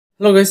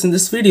Hello guys, in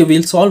this video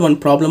we'll solve one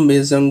problem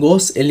based on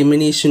Gauss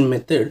elimination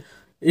method.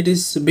 It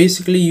is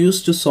basically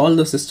used to solve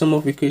the system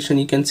of equation.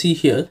 You can see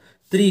here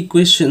three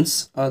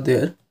equations are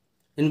there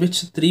in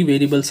which three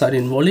variables are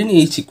involved in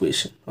each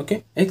equation.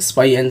 Okay, x,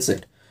 y and z.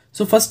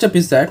 So first step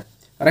is that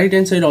right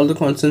hand side all the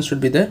constants should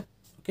be there.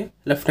 Okay,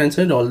 left hand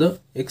side all the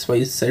x,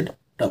 y, z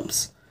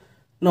terms.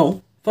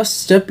 Now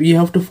first step you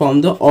have to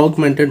form the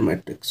augmented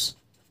matrix.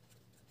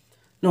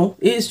 Now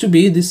A is to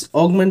B, this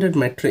augmented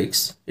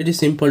matrix, it is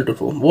simple to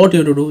form. What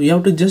you have to do, you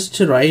have to just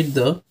write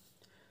the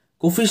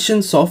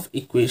coefficients of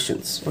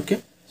equations.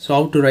 Okay, so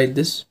how to write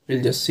this,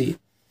 we'll just see.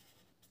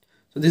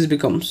 So this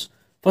becomes,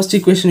 first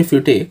equation if you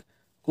take,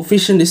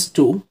 coefficient is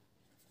 2,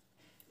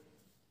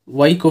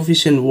 y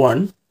coefficient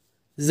 1,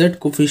 z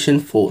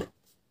coefficient 4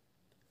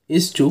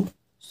 is 2.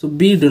 So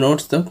B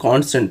denotes the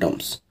constant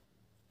terms,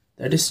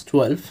 that is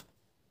 12.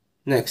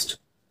 Next,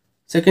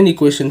 second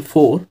equation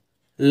 4,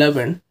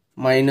 11,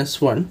 minus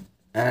 1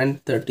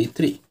 and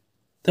 33.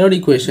 Third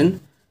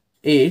equation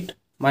 8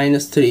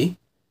 minus 3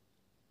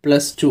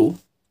 plus 2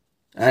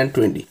 and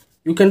 20.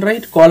 You can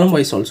write column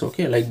wise also,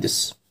 okay, like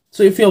this.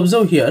 So if you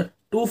observe here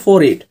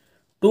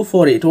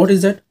 248, what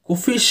is that?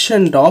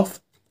 Coefficient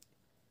of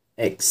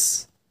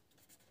x.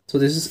 So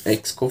this is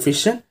x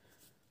coefficient.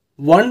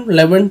 1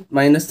 11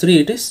 minus 3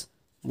 it is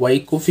y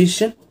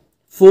coefficient.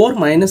 4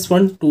 minus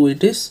 1 2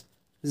 it is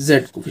z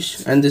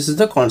coefficient, and this is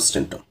the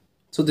constant term.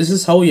 So this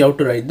is how you have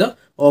to write the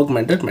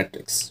augmented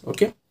matrix.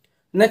 Okay,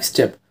 next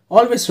step,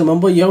 always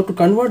remember you have to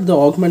convert the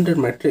augmented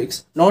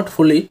matrix, not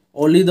fully,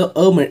 only the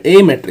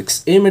A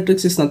matrix. A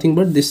matrix is nothing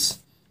but this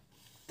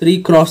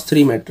 3 cross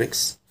 3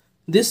 matrix.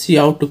 This you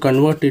have to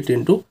convert it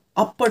into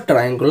upper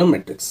triangular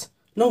matrix.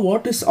 Now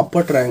what is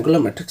upper triangular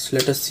matrix?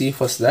 Let us see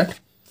first that.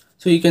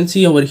 So you can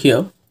see over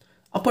here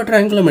upper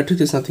triangular matrix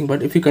is nothing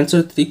but, if you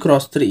consider 3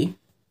 cross 3,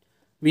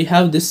 we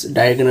have this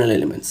diagonal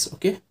elements.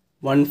 Okay,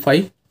 1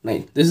 5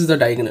 9. This is the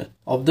diagonal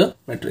of the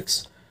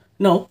matrix.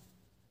 Now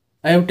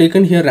I have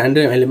taken here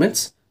random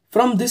elements.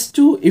 From this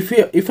two,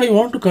 if I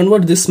want to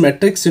convert this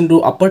matrix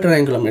into upper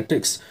triangular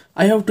matrix,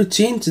 I have to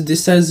change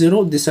this as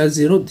 0, this as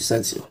 0, this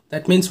as 0.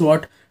 That means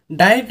what?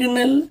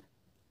 Diagonal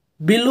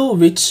below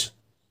which,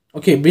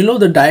 okay, below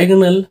the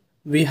diagonal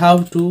we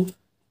have to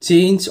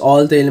change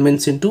all the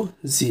elements into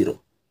 0.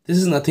 This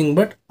is nothing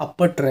but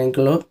upper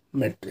triangular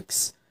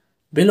matrix.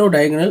 Below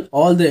diagonal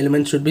all the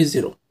elements should be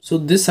 0. So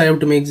this I have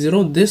to make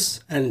 0,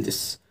 this and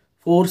this.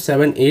 4,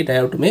 7, 8 I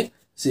have to make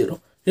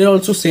 0. Here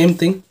also same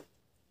thing.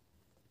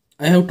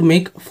 I have to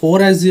make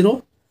 4 as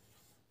 0,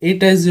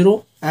 8 as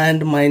 0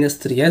 and minus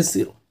 3 as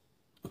 0.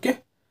 Okay.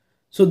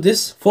 So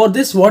this, for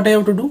this what I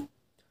have to do?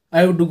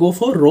 I have to go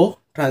for row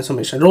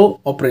transformation, row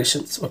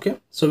operations. Okay.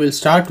 So we'll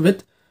start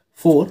with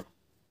 4.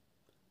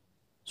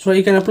 So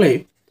you can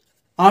apply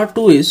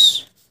R2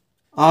 is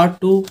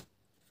R2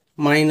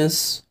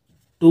 minus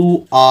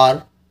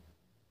 2R1.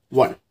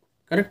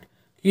 Correct?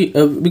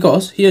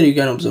 Because here you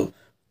can observe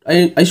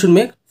I should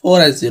make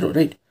 4 as 0,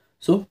 right?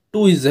 So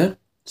 2 is there.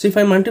 So if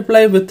I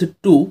multiply with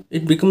 2,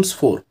 it becomes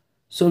 4.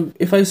 So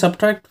if I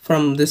subtract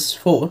from this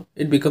 4,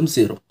 it becomes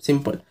 0.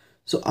 Simple.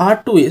 So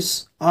R2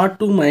 is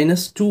R2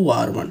 minus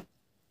 2R1.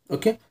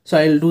 Okay. So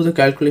I'll do the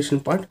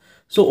calculation part.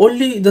 So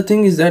only the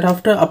thing is that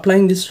after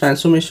applying this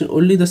transformation,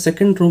 only the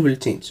second row will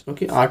change.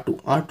 Okay,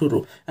 R2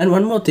 row. And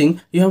one more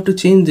thing, you have to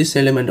change this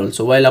element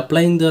also. While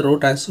applying the row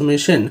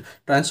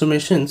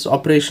transformations,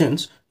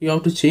 operations, you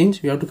have to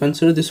change, you have to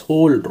consider this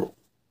whole row.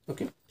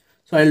 Okay,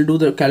 so I'll do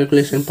the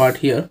calculation part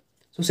here.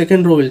 So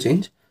second row will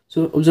change.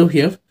 So observe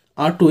here,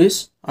 R2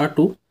 is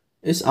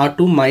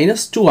R2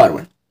 minus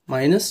 2R1.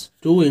 Minus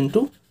 2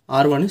 into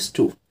R1 is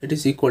 2. It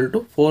is equal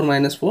to 4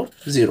 minus 4,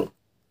 0.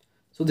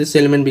 So this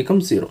element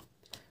becomes 0.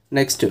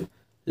 Next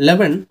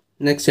 11,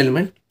 next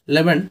element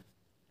 11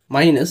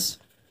 minus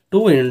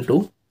 2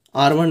 into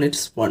R1,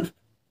 it's 1.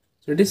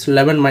 So it is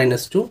 11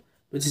 minus 2,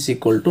 which is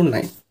equal to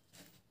 9.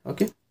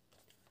 Okay.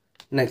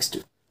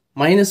 Next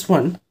minus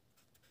 1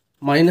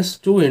 minus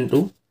 2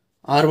 into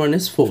R1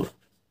 is 4.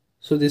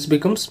 So this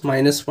becomes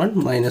minus 1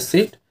 minus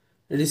 8.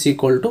 It is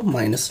equal to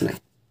minus 9.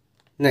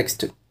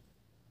 Next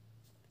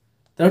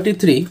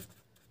 33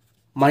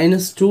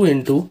 minus 2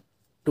 into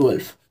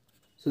 12.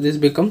 So this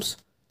becomes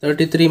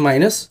 33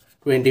 minus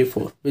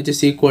 24, which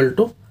is equal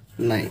to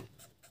 9.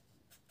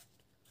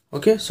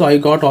 Okay, so I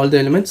got all the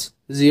elements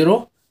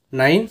 0,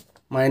 9,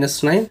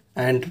 minus 9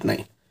 and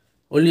 9.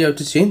 Only you have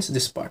to change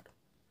this part.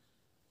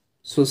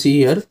 So see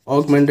here,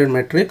 augmented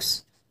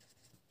matrix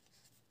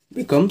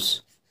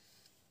becomes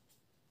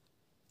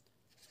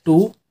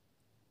 2,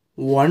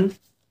 1,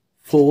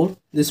 4,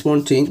 this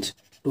won't change,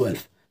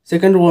 12.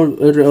 Second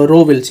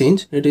row will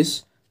change, it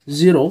is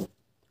 0,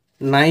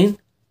 9,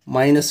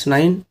 minus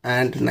 9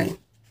 and 9.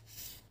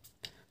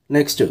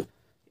 Next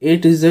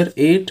 8 is there,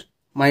 8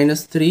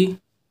 minus 3,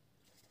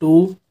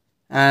 2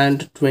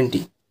 and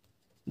 20.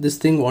 This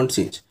thing won't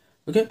change.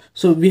 Okay,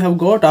 so we have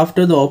got,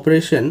 after the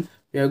operation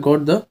we have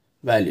got the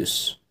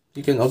values.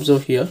 You can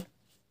observe here.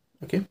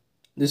 Okay,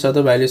 these are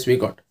the values we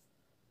got.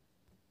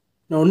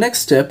 Now next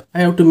step, I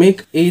have to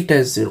make 8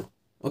 as 0.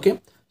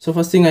 Okay, So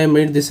first thing I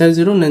made this as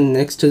 0, then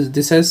next is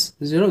this as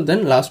 0,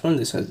 then last one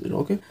this as 0.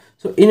 Okay,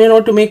 so in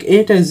order to make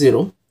 8 as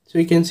 0, so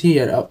you can see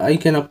here I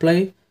can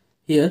apply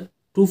here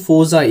 2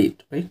 4s are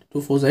 8, right? 2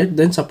 4s are 8,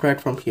 then subtract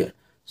from here.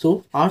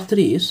 So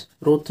R3 is,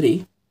 row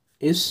 3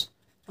 is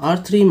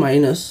R3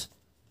 minus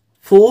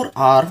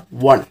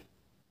 4R1.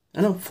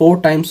 You know,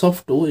 4 times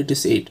of 2, it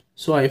is 8.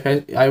 So I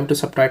have to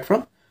subtract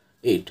from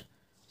 8.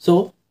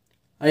 So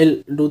I'll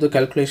do the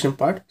calculation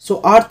part.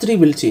 So R3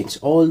 will change.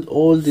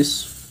 All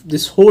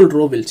this whole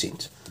row will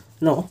change.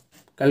 Now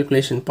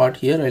calculation part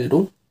here I'll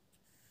do.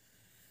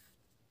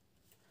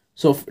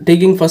 So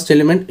taking first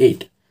element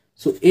 8.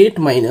 So 8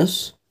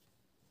 minus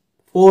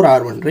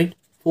 4R1, right?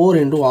 4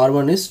 into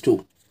R1 is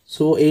 2.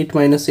 So 8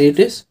 minus 8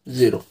 is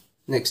 0.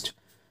 Next,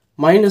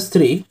 minus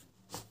 3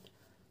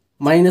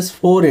 minus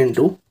 4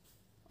 into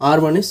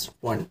R1 is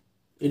 1.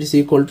 It is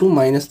equal to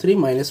minus 3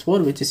 minus 4,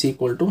 which is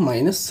equal to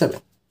minus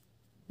 7.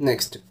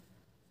 Next,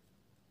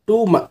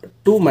 2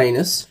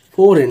 minus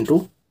 4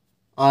 into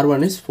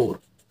R1 is 4.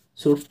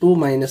 So 2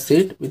 minus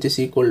 8, which is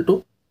equal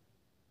to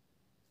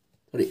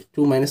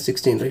 2 minus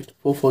 16, right?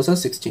 4 4s are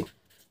 16.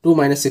 2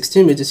 minus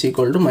 16, which is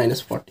equal to minus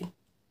 40.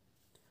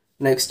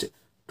 Next,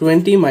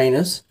 20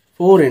 minus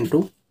 4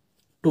 into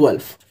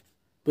 12,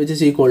 which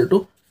is equal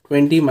to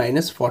 20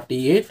 minus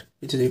 48,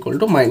 which is equal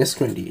to minus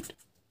 28.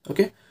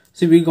 Okay,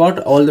 so we got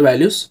all the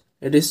values.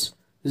 It is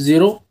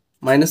 0,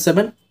 minus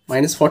 7,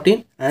 minus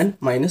 14 and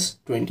minus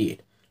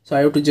 28. So I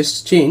have to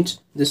just change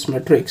this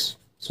matrix.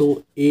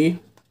 So A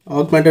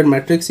augmented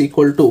matrix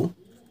equal to,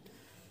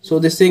 so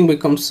this thing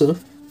becomes 2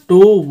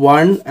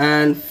 1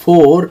 and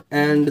 4,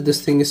 and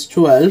this thing is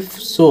 12.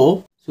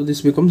 So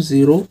this becomes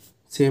 0,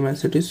 same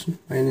as it is,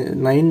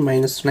 9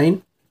 minus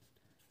 9,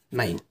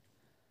 9.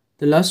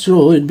 The last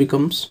row it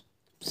becomes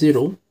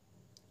 0,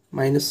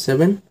 minus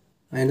 7,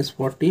 minus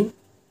 14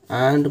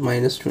 and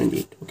minus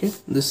 28. Okay,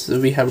 this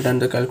we have done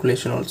the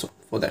calculation also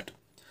for that.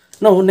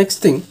 Now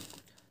next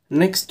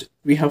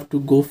we have to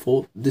go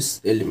for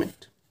this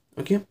element.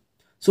 Okay,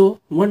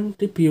 so one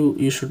tip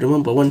you should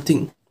remember, one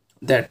thing,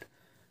 that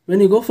when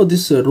you go for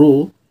this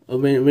row,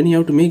 when you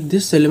have to make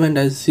this element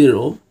as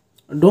 0,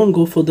 don't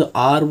go for the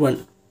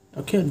R1.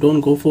 Okay,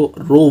 don't go for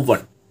row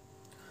 1,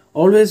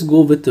 always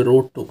go with the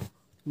row 2,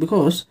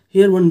 because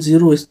here one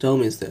 0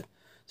 term is there.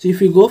 So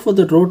if you go for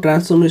the row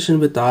transformation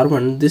with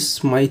R1,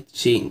 this might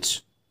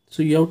change.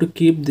 So you have to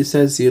keep this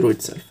as 0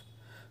 itself.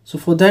 So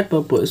for that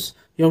purpose,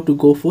 you have to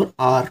go for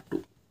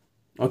R2.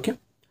 Okay.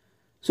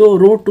 So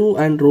row 2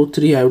 and row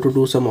 3 I have to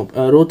do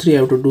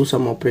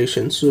some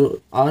operations.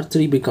 So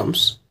R3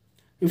 becomes,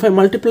 if I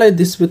multiply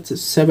this with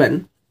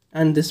 7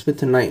 and this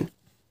with 9,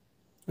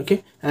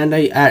 okay, and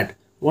I add,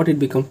 what it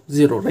becomes?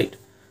 0, right?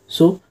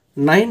 So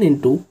 9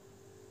 into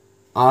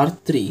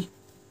R3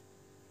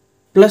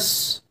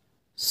 plus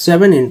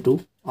 7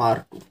 into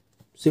R2.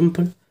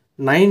 Simple.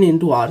 9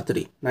 into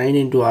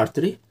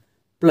R3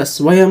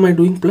 plus, why am I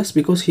doing plus?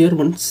 Because here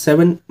one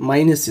 7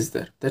 minus is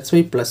there, that's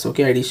why plus.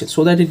 Okay, addition,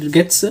 so that it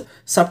gets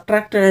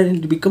subtracted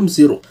and it becomes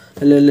 0.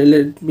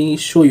 Let me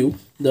show you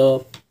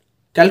the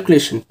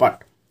calculation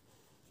part.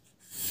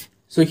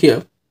 So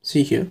here,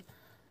 see here,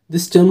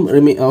 this term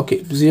remain,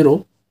 okay,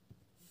 0,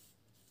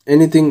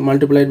 anything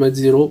multiplied by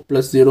 0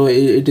 plus 0,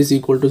 it is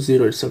equal to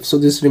 0 itself. So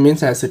this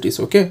remains as it is.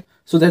 Okay,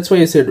 so that's why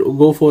I said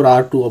go for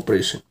R2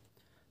 operation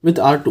with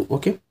R2.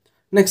 Okay,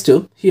 next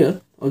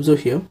here,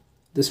 observe here,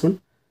 this one,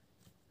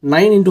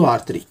 9 into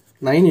R3,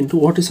 9 into,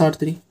 what is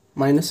R3?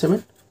 Minus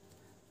 7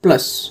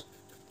 plus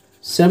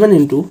 7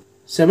 into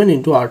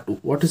R2,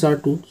 what is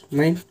R2?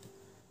 9,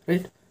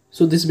 right?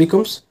 So this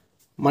becomes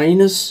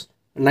minus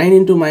 9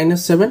 into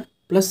minus 7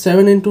 plus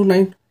 7 into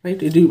 9,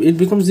 right? It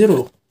becomes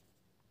 0.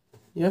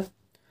 Yeah,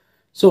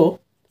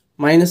 so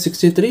minus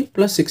 63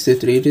 plus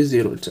 63, it is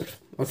 0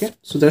 itself. Okay,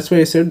 so that's why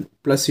I said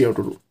plus you have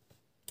to do.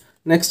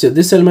 Next,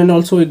 this element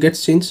also it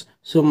gets changed.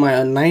 So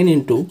my 9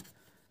 into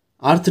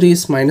R3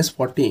 is minus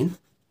 14.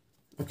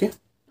 Okay,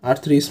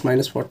 R3 is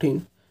minus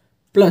 14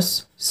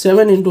 plus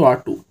 7 into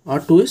R2.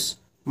 R2 is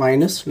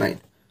minus 9.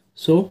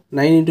 So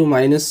 9 into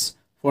minus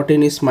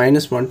 14 is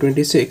minus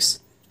 126.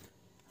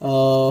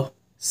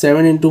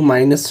 7 into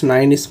minus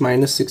 9 is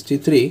minus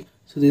 63.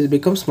 So this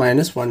becomes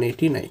minus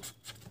 189.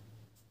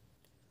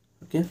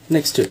 Okay,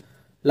 next,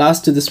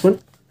 last, this one,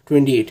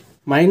 28.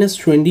 Minus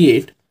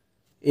 28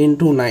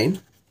 into 9.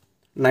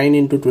 9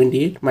 into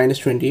 28, minus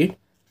 28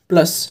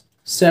 plus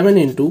 7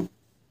 into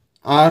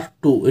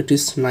R2, it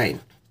is 9.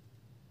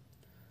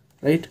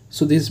 Right,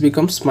 so this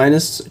becomes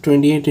minus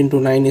 28 into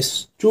 9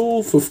 is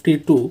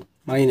 252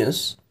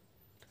 minus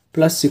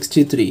plus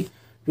 63,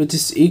 which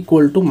is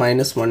equal to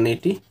minus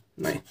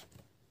 189.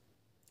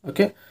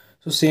 Okay,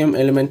 so same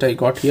element I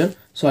got here,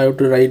 so I have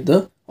to write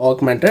the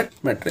augmented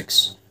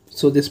matrix.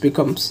 So this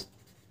becomes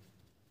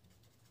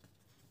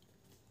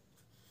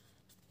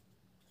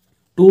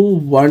 2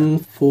 1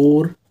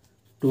 4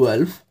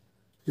 12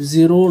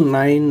 0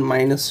 9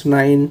 minus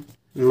 9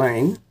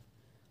 9.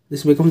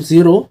 This becomes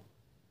 0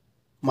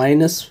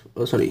 minus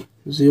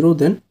 0,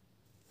 then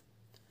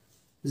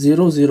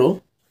 0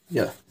 0,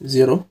 yeah,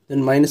 0,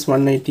 then minus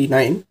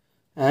 189,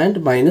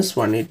 and minus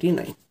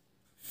 189.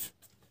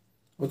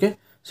 Okay,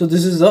 so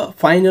this is the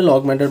final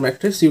augmented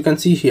matrix. You can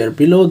see here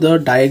below the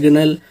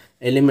diagonal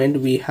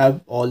element we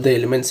have all the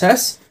elements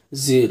as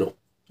 0.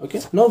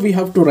 Okay, now we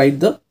have to write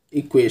the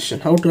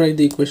equation. How to write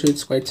the equation?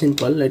 It's quite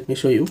simple. Let me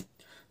show you.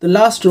 The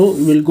last row,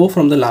 we will go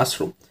from the last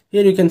row.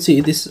 Here you can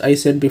see this, I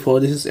said before,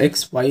 this is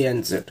x, y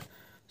and z.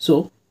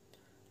 So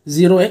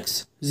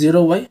 0x,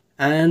 0y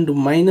and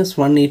minus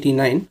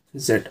 189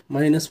 z,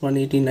 minus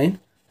 189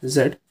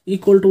 z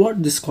equal to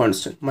what? This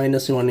constant,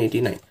 minus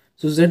 189.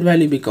 So z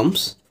value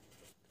becomes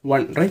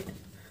 1, right?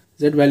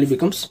 Z value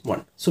becomes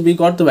 1. So we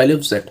got the value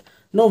of z.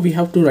 Now we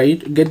have to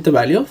get the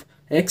value of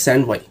x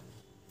and y.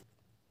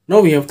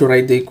 Now we have to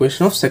write the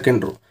equation of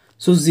second row.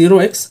 So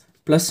 0x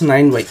plus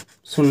 9y.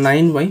 So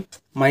 9y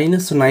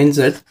minus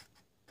 9z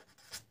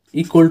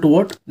equal to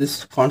what?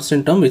 This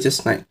constant term, which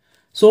is 9.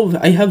 So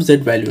I have z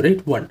value,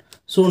 right? 1.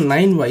 So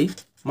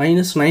 9y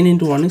minus 9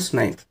 into 1 is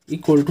 9,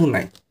 equal to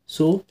 9.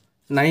 So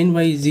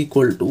 9y is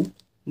equal to,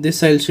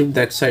 this I'll shift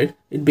that side,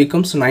 it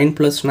becomes 9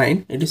 plus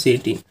 9, it is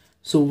 18.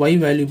 So y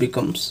value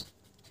becomes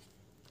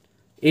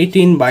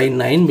 18 by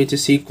 9, which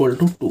is equal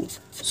to 2.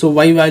 So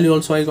y value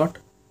also I got.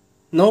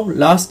 Now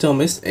last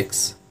term is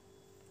x.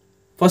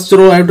 First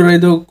row I have to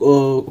write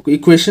the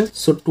equation.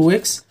 So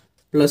 2x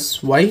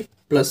plus y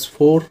plus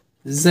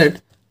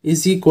 4z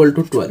is equal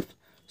to 12.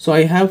 So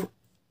I have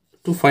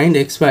to find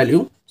x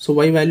value. So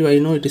y value I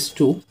know it is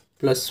 2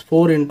 plus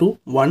 4 into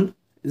 1,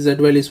 z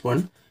value is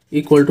 1,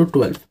 equal to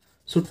 12.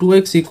 So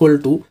 2x equal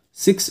to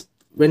 6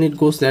 when it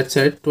goes that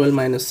side, 12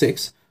 minus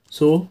 6.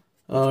 So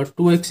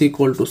 2x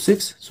equal to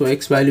 6. So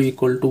x value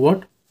equal to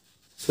what?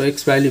 So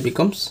x value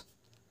becomes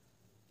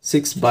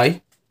 6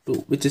 by 2,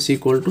 which is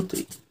equal to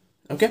 3.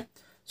 Okay.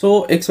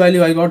 So x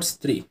value I got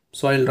 3.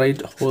 So I'll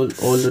write all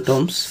the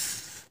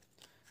terms.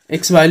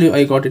 X value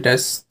I got it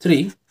as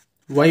 3,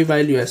 y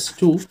value as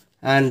 2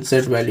 and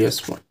z value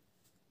as 1.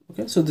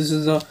 Okay, so this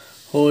is the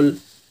whole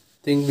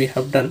thing we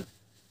have done.